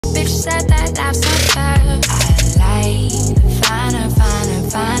pictures at that life so far. I like the finer, finer,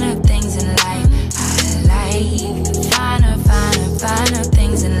 finer things in life. I like the finer, finer, finer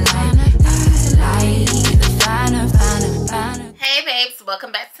things in life. I like the finer, finer, finer. Hey babes,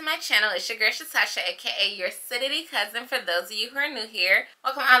 welcome back to my channel. It's your girl Shatasha, aka your Sidity cousin for those of you who are new here.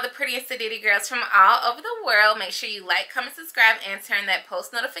 Welcome all the prettiest Sidity girls from all over the world. Make sure you like, comment, subscribe, and turn that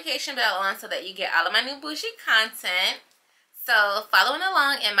post notification bell on so that you get all of my new bougie content. So, following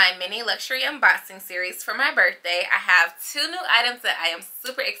along in my mini luxury unboxing series for my birthday, I have two new items that I am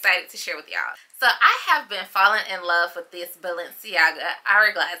super excited to share with y'all. So, I have been falling in love with this Balenciaga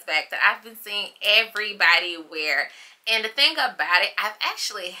Hourglass bag that I've been seeing everybody wear. And the thing about it, I've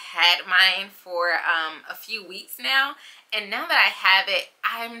actually had mine for a few weeks now. And now that I have it,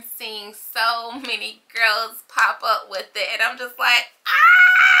 I'm seeing so many girls pop up with it. And I'm just like,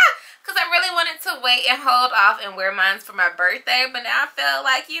 ah! Because I really wanted to wait and hold off and wear mine for my birthday. But now I feel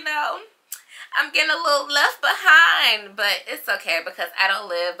like, you know, I'm getting a little left behind. But it's okay because I don't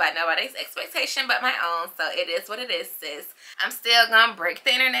live by nobody's expectation but my own. So it is what it is, sis. I'm still going to break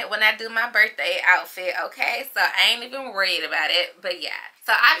the internet when I do my birthday outfit, okay? So I ain't even worried about it. But yeah.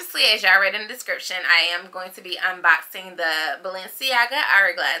 So obviously, as y'all read in the description, I am going to be unboxing the Balenciaga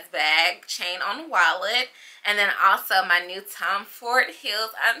Hourglass bag, chain on wallet, and then also my new Tom Ford heels.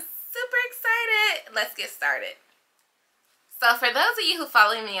 I'm super excited. Let's get started. So for those of you who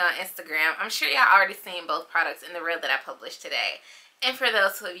follow me on Instagram, I'm sure y'all already seen both products in the reel that I published today. And for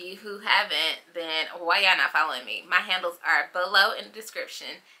those of you who haven't, then why y'all not following me? My handles are below in the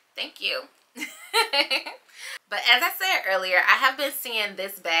description. Thank you. But as I said earlier, I have been seeing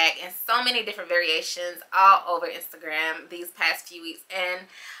this bag in so many different variations all over Instagram these past few weeks, and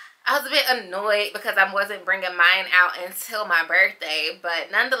I was a bit annoyed because I wasn't bringing mine out until my birthday, but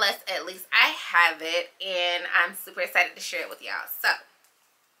nonetheless, at least I have it, and I'm super excited to share it with y'all. So,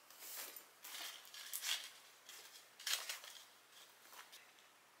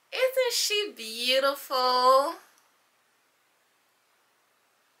 isn't she beautiful?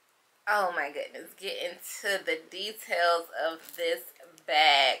 Oh my goodness, get into the details of this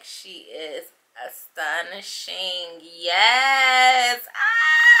bag. She is astonishing. Yes.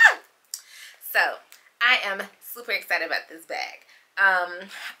 Ah! So I am super excited about this bag.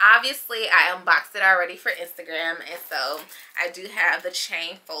 Obviously I unboxed it already for Instagram, and so I do have the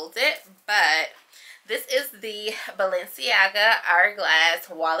chain folded, but this is the Balenciaga Hourglass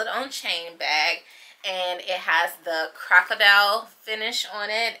wallet on chain bag. And it has the crocodile finish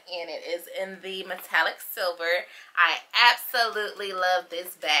on it, and it is in the metallic silver. I absolutely love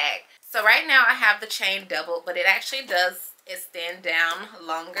this bag. So right now I have the chain doubled, but it actually does extend down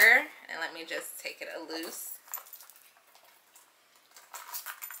longer. And let me just take it loose.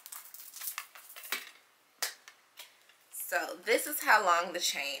 So this is how long the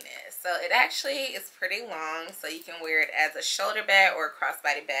chain is. So it actually is pretty long, so you can wear it as a shoulder bag or a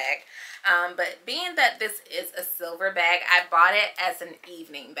crossbody bag. But being that this is a silver bag, I bought it as an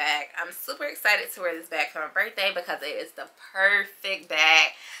evening bag. I'm super excited to wear this bag for my birthday because it is the perfect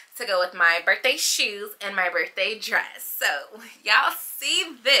bag to go with my birthday shoes and my birthday dress. So y'all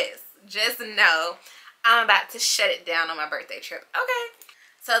see this, just know I'm about to shut it down on my birthday trip. Okay.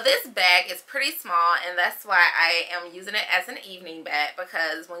 So this bag is pretty small, and that's why I am using it as an evening bag,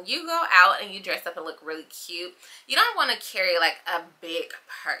 because when you go out and you dress up and look really cute, you don't want to carry like a big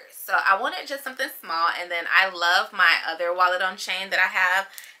purse. So I wanted just something small, and then I love my other wallet on chain that I have,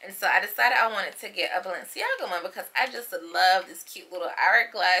 and so I decided I wanted to get a Balenciaga one because I just love this cute little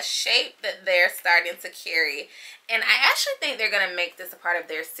hourglass shape that they're starting to carry. And I actually think they're going to make this a part of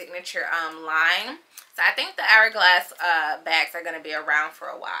their signature line. So I think the hourglass bags are going to be around for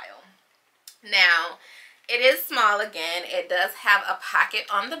a while. Now, it is small again. It does have a pocket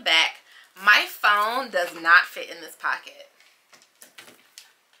on the back. My phone does not fit in this pocket.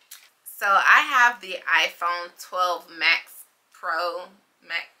 So I have the iPhone 12 Max Pro,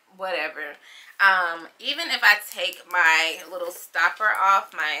 whatever. Even if I take my little stopper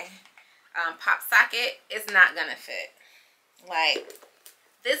off, my pop socket, it's not going to fit. Like,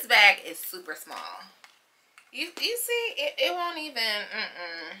 this bag is super small. You see, it won't even,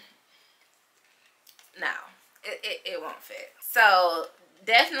 no, it won't fit. So,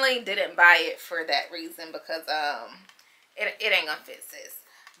 definitely didn't buy it for that reason because, it ain't gonna fit, sis.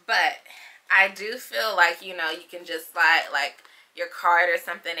 But, I do feel like, you know, you can just slide, like, your card or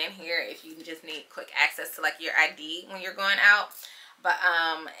something in here if you just need quick access to, like, your ID when you're going out. But,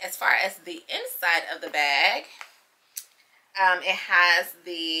 as far as the inside of the bag, it has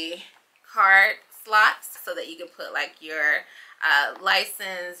the card slots so that you can put like your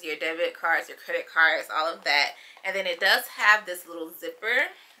license, your debit cards, your credit cards, all of that. And then it does have this little zipper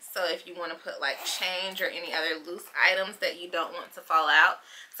so if you want to put like change or any other loose items that you don't want to fall out.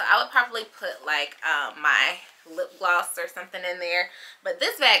 So I would probably put like my lip gloss or something in there. But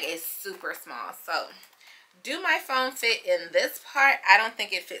this bag is super small. So do my phone fit in this part? I don't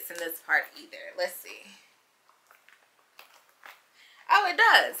think it fits in this part either. Let's see. Oh, it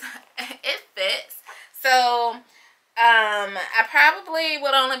does. It fits. So I probably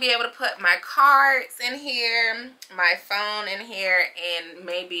would only be able to put my cards in here, my phone in here, and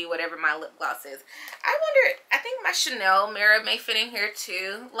maybe whatever my lip gloss is. I wonder, I think my Chanel mirror may fit in here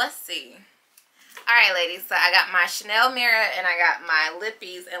too. Let's see. Alright ladies, so I got my Chanel mirror and I got my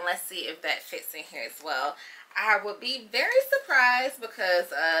lippies, and let's see if that fits in here as well. I would be very surprised because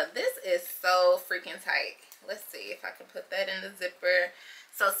this is so freaking tight. Let's see if I can put that in the zipper.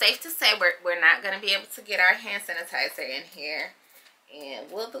 So safe to say we're not going to be able to get our hand sanitizer in here. And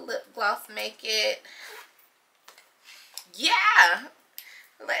will the lip gloss make it? Yeah!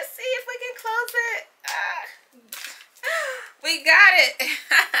 Let's see if we can close it. We got it.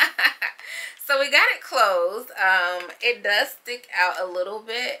 So we got it closed. It does stick out a little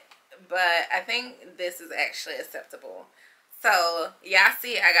bit, but I think this is actually acceptable. So y'all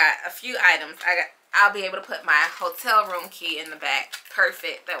see I got a few items. I'll be able to put my hotel room key in the back.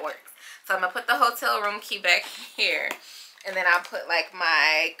 Perfect, that works. So I'm gonna put the hotel room key back here, and then I'll put like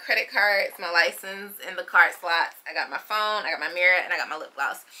my credit cards, my license in the card slots. I got my phone, I got my mirror, and I got my lip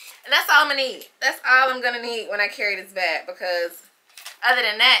gloss. And that's all I'm gonna need. That's all I'm gonna need when I carry this bag, because other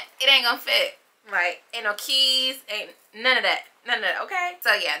than that, it ain't gonna fit. Like, ain't no keys, ain't none of that. None of that, okay?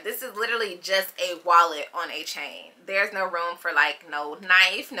 So yeah, this is literally just a wallet on a chain. There's no room for like no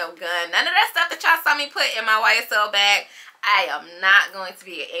knife, no gun, none of that stuff that y'all saw me put in my YSL bag. I am not going to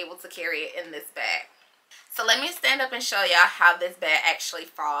be able to carry it in this bag. So let me stand up and show y'all how this bag actually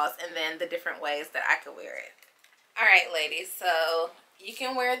falls, and then the different ways that I could wear it. Alright ladies, so you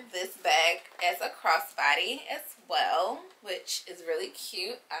can wear this bag as a crossbody as well, which is really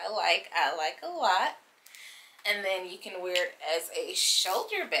cute. I like a lot. And then you can wear it as a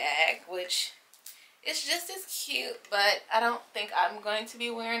shoulder bag, which is just as cute, but I don't think I'm going to be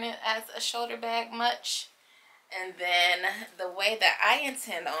wearing it as a shoulder bag much. And then the way that I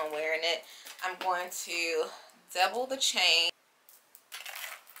intend on wearing it, I'm going to double the chain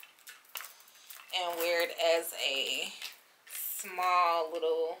and wear it as a small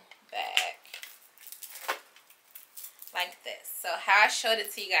little bag. Like this. So how I showed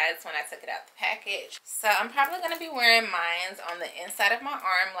it to you guys when I took it out the package. So I'm probably going to be wearing mine on the inside of my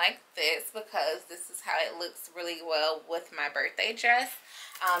arm like this, because this is how it looks really well with my birthday dress.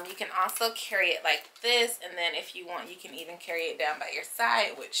 You can also carry it like this, and then if you want, you can even carry it down by your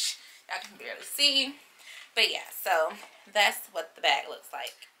side, which y'all can barely see. But yeah, so that's what the bag looks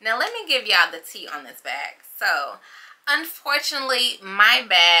like. Now let me give y'all the tea on this bag. So unfortunately, my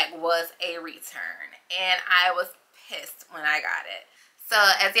bag was a return, and I was pissed when I got it. So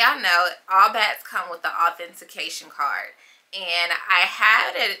as y'all know, all bags come with the authentication card, and I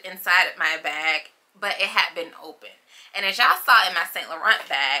had it inside of my bag, but it had been open. And as y'all saw in my Saint Laurent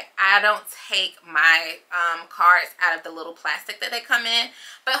bag, I don't take my cards out of the little plastic that they come in,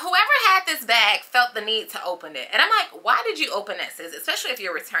 but whoever had this bag felt the need to open it, and I'm like, why did you open it, sis? Especially if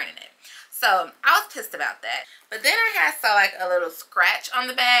you're returning it. So I was pissed about that. But then I saw like a little scratch on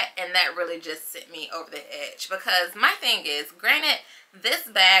the bag, and that really just sent me over the edge. Because my thing is, granted, this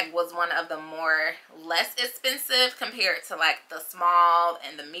bag was one of the less expensive compared to like the small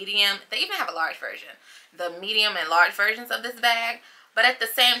and the medium. They even have a large version. The medium and large versions of this bag. But at the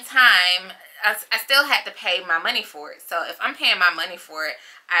same time, I still had to pay my money for it. So if I'm paying my money for it,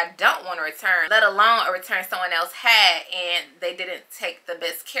 I don't want to return, let alone a return someone else had and they didn't take the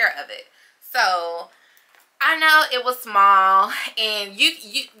best care of it. So I know it was small, and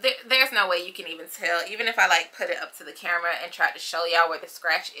there's no way you can even tell, even if I like put it up to the camera and tried to show y'all where the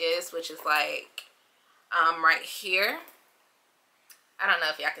scratch is, which is like right here. I don't know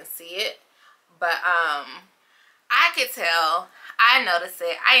if y'all can see it, but I could tell. I notice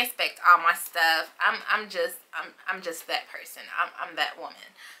it. I inspect all my stuff. I'm just that person. I'm that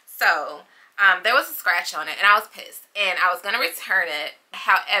woman. So there was a scratch on it, and I was pissed, and I was gonna return it.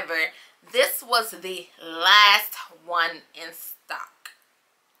 However, this was the last one in stock.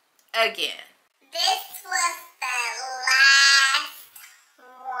 Again. This was the last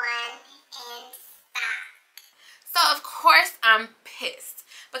one in stock. So of course I'm pissed,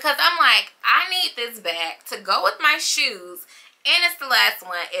 because I'm like, I need this bag to go with my shoes, and it's the last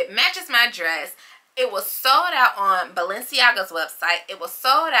one. It matches my dress. It was sold out on Balenciaga's website. It was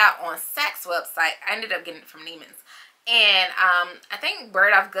sold out on Saks website. I ended up getting it from Neiman's. And I think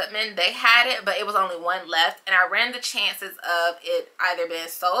Bergdorf Goodman, they had it, but it was only one left, and I ran the chances of it either being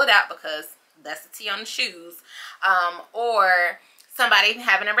sold out, because that's the tea on the shoes, or somebody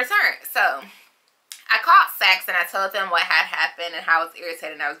having a return. So I called Saks and I told them what had happened and how I was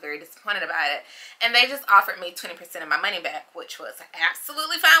irritated, and I was very disappointed about it. And they just offered me 20% of my money back, which was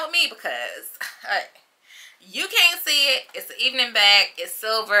absolutely fine with me, because you can't see it. It's an evening bag. It's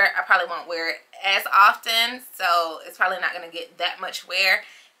silver. I probably won't wear it as often, so it's probably not going to get that much wear.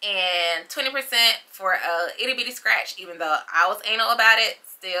 And 20% for a itty bitty scratch, even though I was anal about it,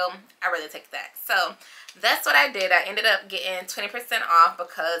 still, I really take that. So that's what I did. I ended up getting 20% off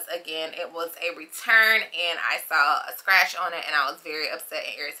because, again, it was a return and I saw a scratch on it and I was very upset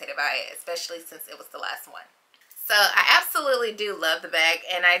and irritated by it, especially since it was the last one. So I absolutely do love the bag,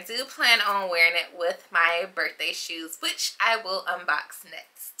 and I do plan on wearing it with my birthday shoes, which I will unbox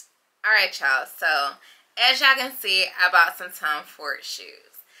next. Alright, y'all, so as y'all can see, I bought some Tom Ford shoes.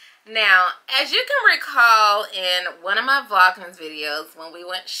 Now, as you can recall in one of my Vlogmas videos when we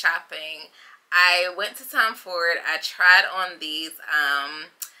went shopping, I went to Tom Ford. I tried on these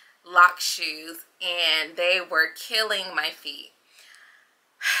lock shoes and they were killing my feet.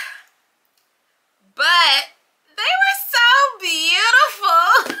 But they were so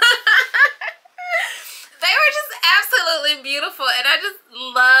beautiful. They were just absolutely beautiful, and I just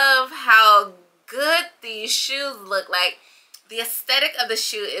love how good these shoes look. Like, the aesthetic of the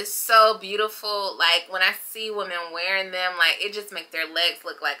shoe is so beautiful. Like, when I see women wearing them, like, it just makes their legs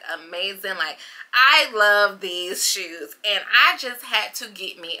look like amazing. Like, I love these shoes, and I just had to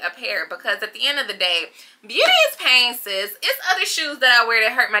get me a pair, because at the end of the day, beauty is pain, sis. It's other shoes that I wear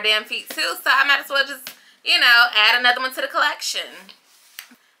that hurt my damn feet too, so I might as well just, you know, add another one to the collection.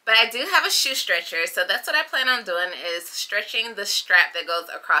 But I do have a shoe stretcher, so that's what I plan on doing, is stretching the strap that goes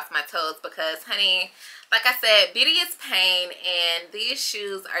across my toes, because, honey, like I said, beauty is pain, and these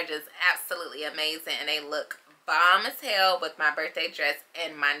shoes are just absolutely amazing, and they look bomb as hell with my birthday dress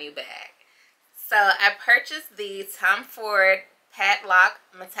and my new bag. So I purchased the Tom Ford Padlock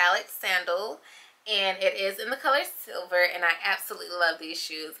metallic sandal, and it is in the color silver, and I absolutely love these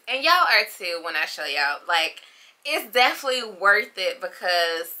shoes. And y'all are too when I show y'all. Like, it's definitely worth it,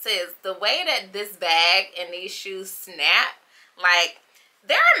 because, sis, the way that this bag and these shoes snap, like,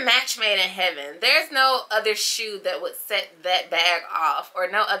 they're a match made in heaven. There's no other shoe that would set that bag off, or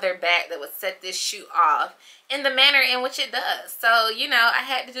no other bag that would set this shoe off in the manner in which it does. So, you know, I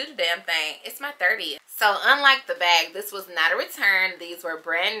had to do the damn thing. It's my 30th. So, unlike the bag, this was not a return. These were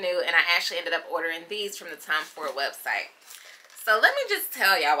brand new, and I actually ended up ordering these from the Tom Ford website. So, let me just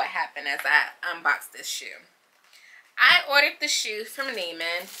tell y'all what happened as I unboxed this shoe. I ordered the shoe from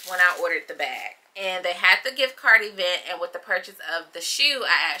Neiman when I ordered the bag. And they had the gift card event, and with the purchase of the shoe,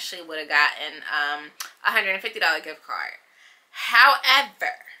 I actually would have gotten a $150 gift card.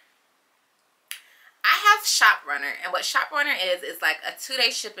 However, I have ShopRunner, and what ShopRunner is like a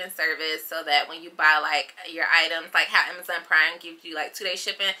 2-day shipping service, so that when you buy like your items, like how Amazon Prime gives you like 2-day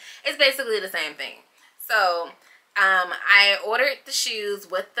shipping, it's basically the same thing. So I ordered the shoes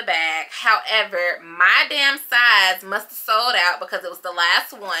with the bag. However, my damn size must have sold out, because it was the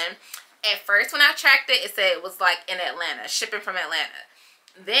last one. At first, when I tracked it, it said it was like in Atlanta, shipping from Atlanta.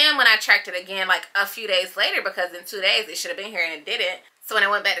 Then when I tracked it again, like a few days later, because in 2 days it should have been here and it didn't. So when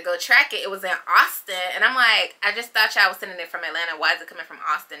I went back to go track it, it was in Austin. And I'm like, I just thought y'all was sending it from Atlanta. Why is it coming from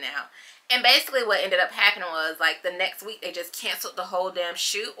Austin now? And basically what ended up happening was, like, the next week they just canceled the whole damn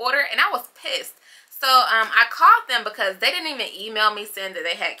shoe order. And I was pissed. So I called them, because they didn't even email me saying that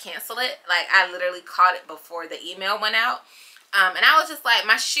they had canceled it. Like, I literally called it before the email went out. And I was just like,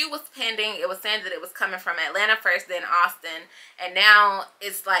 my shoe was pending. It was saying that it was coming from Atlanta first, then Austin. And now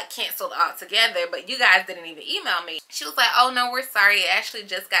it's like canceled altogether. But you guys didn't even email me. She was like, oh no, we're sorry. It actually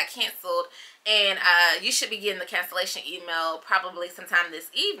just got canceled. And you should be getting the cancellation email probably sometime this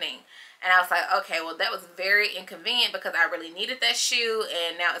evening. And I was like, okay, well, that was very inconvenient, because I really needed that shoe.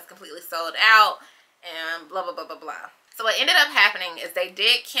 And now it's completely sold out. And blah, blah, blah, blah, blah. So what ended up happening is they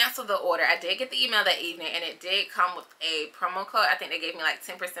did cancel the order. I did get the email that evening, and it did come with a promo code. I think they gave me like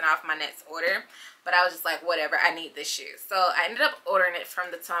 10% off my next order. But I was just like, whatever, I need this shoe. So I ended up ordering it from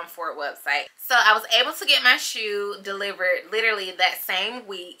the Tom Ford website. So I was able to get my shoe delivered literally that same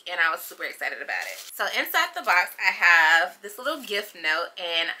week, and I was super excited about it. So inside the box, I have this little gift note,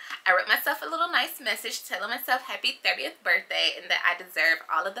 and I wrote myself a little nice message telling myself happy 30th birthday and that I deserve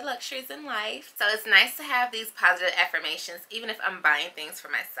all of the luxuries in life. So it's nice to have these positive affirmations, even if I'm buying things for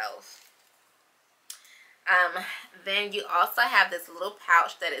myself. Then you also have this little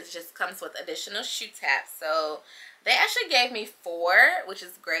pouch that just comes with additional shoe tabs. So they actually gave me 4, which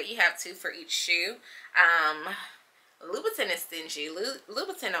is great. You have 2 for each shoe. Louboutin is stingy.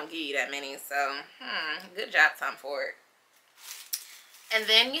 Louboutin don't give you that many, so good job, Tom Ford. And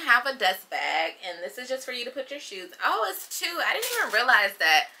then you have a dust bag, and this is just for you to put your shoes. Oh, it's 2. I didn't even realize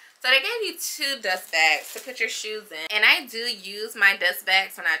that. So they gave you 2 dust bags to put your shoes in. And I do use my dust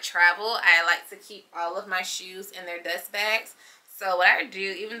bags when I travel. I like to keep all of my shoes in their dust bags. So what I do,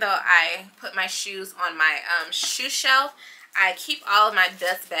 even though I put my shoes on my shoe shelf, I keep all of my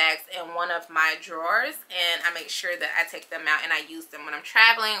dust bags in one of my drawers, and I make sure that I take them out and I use them when I'm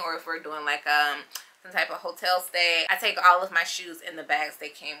traveling, or if we're doing like some type of hotel stay. I take all of my shoes in the bags they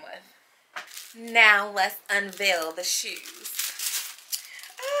came with. Now let's unveil the shoes.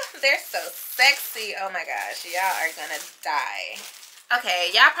 Oh, they're so sexy. Oh my gosh, y'all are gonna die. Okay,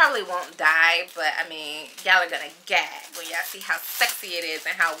 y'all probably won't die, but I mean, y'all are gonna gag when y'all see how sexy it is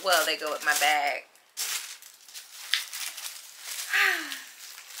and how well they go with my bag.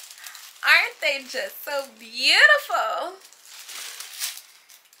 Aren't they just so beautiful?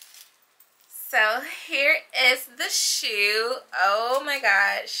 So here is the shoe. Oh my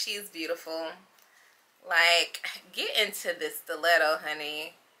god, she's beautiful. Like, get into this stiletto,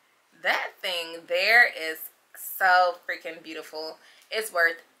 honey. That thing there is so freaking beautiful. It's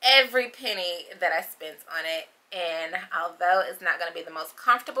worth every penny that I spent on it. And although it's not going to be the most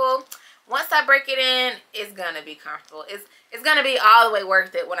comfortable, once I break it in, it's going to be comfortable. It's going to be all the way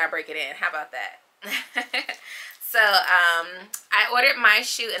worth it when I break it in. How about that? So, I ordered my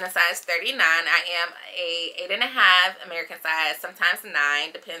shoe in a size 39. I am a 8.5 American size, sometimes 9,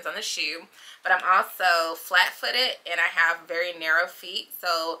 depends on the shoe. But I'm also flat-footed and I have very narrow feet.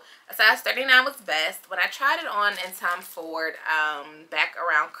 So, a size 39 was best. When I tried it on in Tom Ford back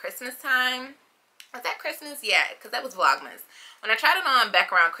around Christmas time, was that Christmas? Yeah, because that was Vlogmas. When I tried it on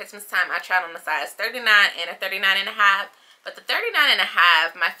back around Christmas time, I tried on a size 39 and a 39.5. But the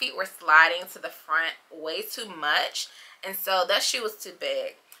 39.5, my feet were sliding to the front way too much. And so that shoe was too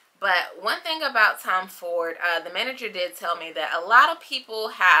big. But one thing about Tom Ford, the manager did tell me that a lot of people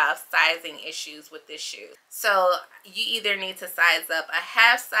have sizing issues with this shoe. So you either need to size up a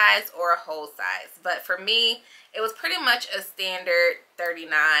half size or a whole size. But for me, it was pretty much a standard 39.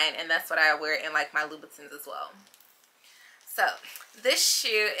 And that's what I wear in like my Louboutins as well. So this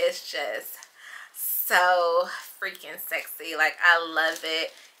shoe is just so freaking sexy. Like, I love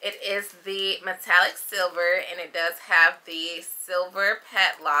it. It is the metallic silver, and it does have the silver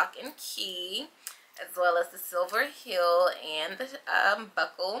padlock and key, as well as the silver heel and the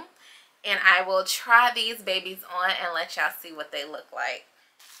buckle. And I will try these babies on and let y'all see what they look like.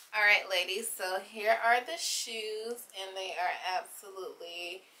 Alright, ladies, so here are the shoes, and they are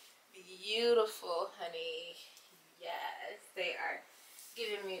absolutely beautiful, honey. Yes, they are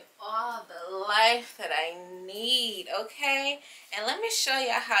giving me all the life that I need, okay? And let me show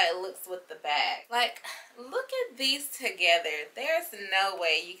y'all how it looks with the bag. Like, look at these together. There's no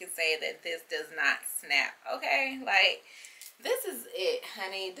way you can say that this does not snap, okay? Like, this is it,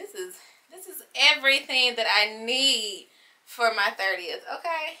 honey. This is everything that I need for my 30th,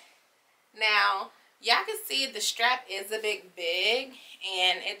 okay? Now, y'all can see the strap is a bit big,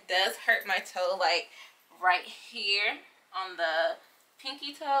 and it does hurt my toe, like, right here on the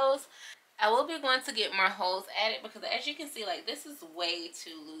pinky toes. I will be going to get more holes at it because, as you can see, like, this is way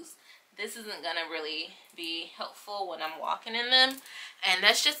too loose. This isn't gonna really be helpful when I'm walking in them, and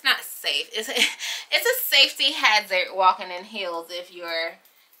that's just not safe. It's a safety hazard walking in heels if your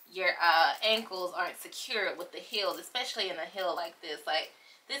ankles aren't secured with the heels, especially in a heel like this. Like,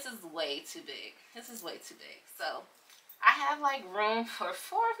 this is way too big. This is way too big. So I have like room for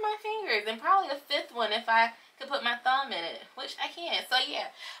 4 of my fingers and probably a 5th one if I could put my thumb in it, which I can. So yeah,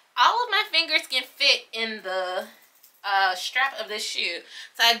 all of my fingers can fit in the strap of this shoe.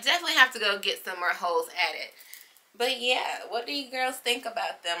 So I definitely have to go get some more holes at it. But yeah, what do you girls think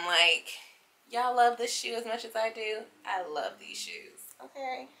about them? Like, y'all love this shoe as much as I do? I love these shoes,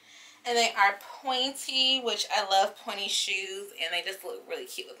 okay? And they are pointy, which I love pointy shoes, and they just look really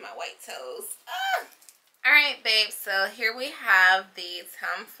cute with my white toes. Ah! Alright, babes, so here we have the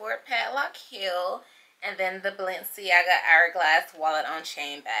Tom Ford Padlock heel and then the Balenciaga Hourglass wallet on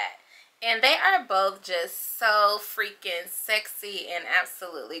chain bag. And they are both just so freaking sexy and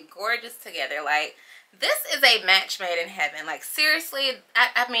absolutely gorgeous together. Like, this is a match made in heaven. Like, seriously,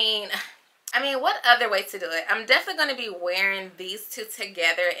 I mean, what other way to do it? I'm definitely going to be wearing these two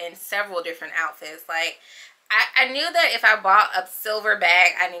together in several different outfits. Like, I knew that if I bought a silver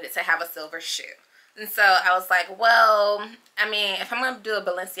bag, I needed to have a silver shoe. And so I was like, well, I mean, if I'm going to do a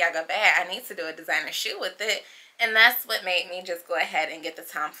Balenciaga bag, I need to do a designer shoe with it. And that's what made me just go ahead and get the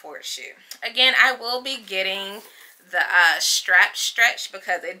Tom Ford shoe. Again, I will be getting the strap stretch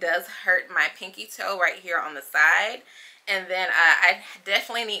because it does hurt my pinky toe right here on the side. And then I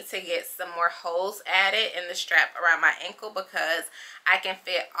definitely need to get some more holes added in the strap around my ankle because I can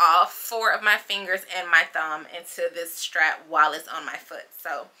fit all 4 of my fingers and my thumb into this strap while it's on my foot.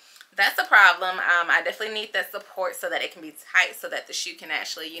 So that's a problem. I definitely need that support so that it can be tight so that the shoe can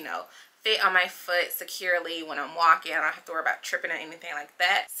actually, you know, fit on my foot securely when I'm walking. I don't have to worry about tripping or anything like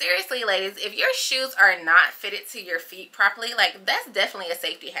that. Seriously, ladies, if your shoes are not fitted to your feet properly, like, that's definitely a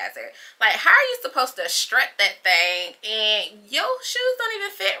safety hazard. Like, how are you supposed to strut that thing and your shoes don't even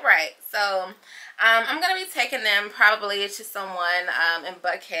fit right? So I'm gonna be taking them probably to someone in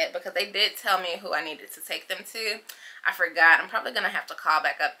Buckhead because they did tell me who I needed to take them to. I forgot. I'm probably gonna have to call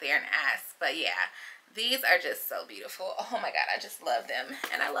back up there and ask. But yeah, these are just so beautiful. Oh my god, I just love them.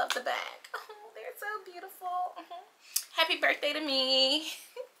 And I love the bag. Oh, they're so beautiful. Happy birthday to me.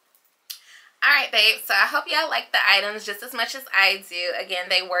 Alright, babes, so I hope y'all like the items just as much as I do. Again,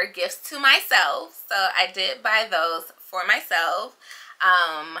 they were gifts to myself, so I did buy those for myself.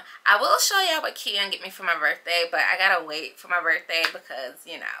 I will show y'all what Keon get me for my birthday, but I gotta wait for my birthday because,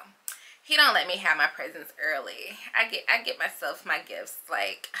 you know, he don't let me have my presents early. I get myself my gifts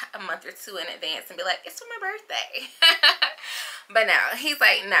like a month or 2 in advance and be like, it's for my birthday. But no, he's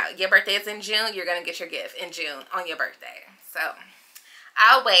like, no, your birthday is in June. You're gonna get your gift in June on your birthday. So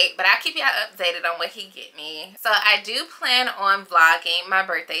I'll wait, but I'll keep y'all updated on what he get me. So I do plan on vlogging my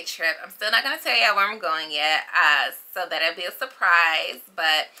birthday trip. I'm still not going to tell y'all where I'm going yet, so that'll be a surprise,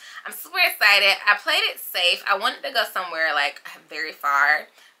 but I'm super excited. I played it safe. I wanted to go somewhere like very far,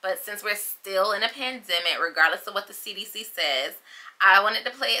 but since we're still in a pandemic, regardless of what the CDC says, I wanted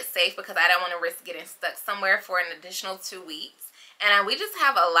to play it safe because I don't want to risk getting stuck somewhere for an additional 2 weeks. And we just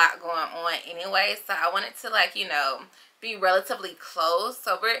have a lot going on anyway, so I wanted to, like, you know, be relatively close.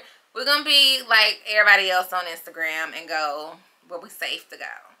 So we're gonna be like everybody else on Instagram and go where we safe to go.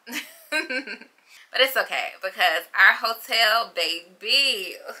 But it's okay because our hotel,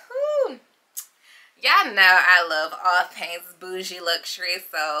 baby, y'all know I love all things bougie luxury,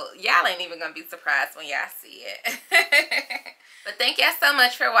 so y'all ain't even gonna be surprised when y'all see it. But thank y'all so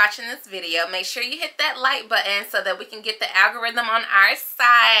much for watching this video. Make sure you hit that like button so that we can get the algorithm on our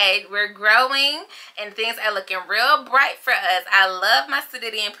side. We're growing and things are looking real bright for us. I love my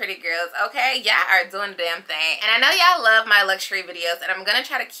Sidity and Pretty Girls, okay? Y'all are doing the damn thing. And I know y'all love my luxury videos and I'm gonna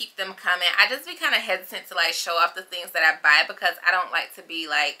try to keep them coming. I just be kind of hesitant to like show off the things that I buy because I don't like to be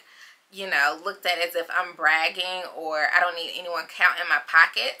like, you know, looked at as if I'm bragging or I don't need anyone counting my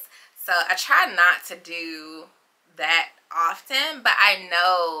pockets. So I try not to do that often, but I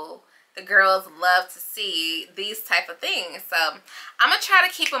know the girls love to see these type of things, so I'm gonna try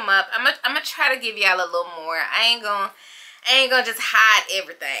to keep them up. I'm gonna try to give y'all a little more. I ain't gonna just hide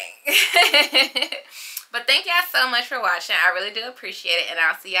everything. But thank y'all so much for watching. I really do appreciate it, and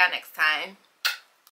I'll see y'all next time.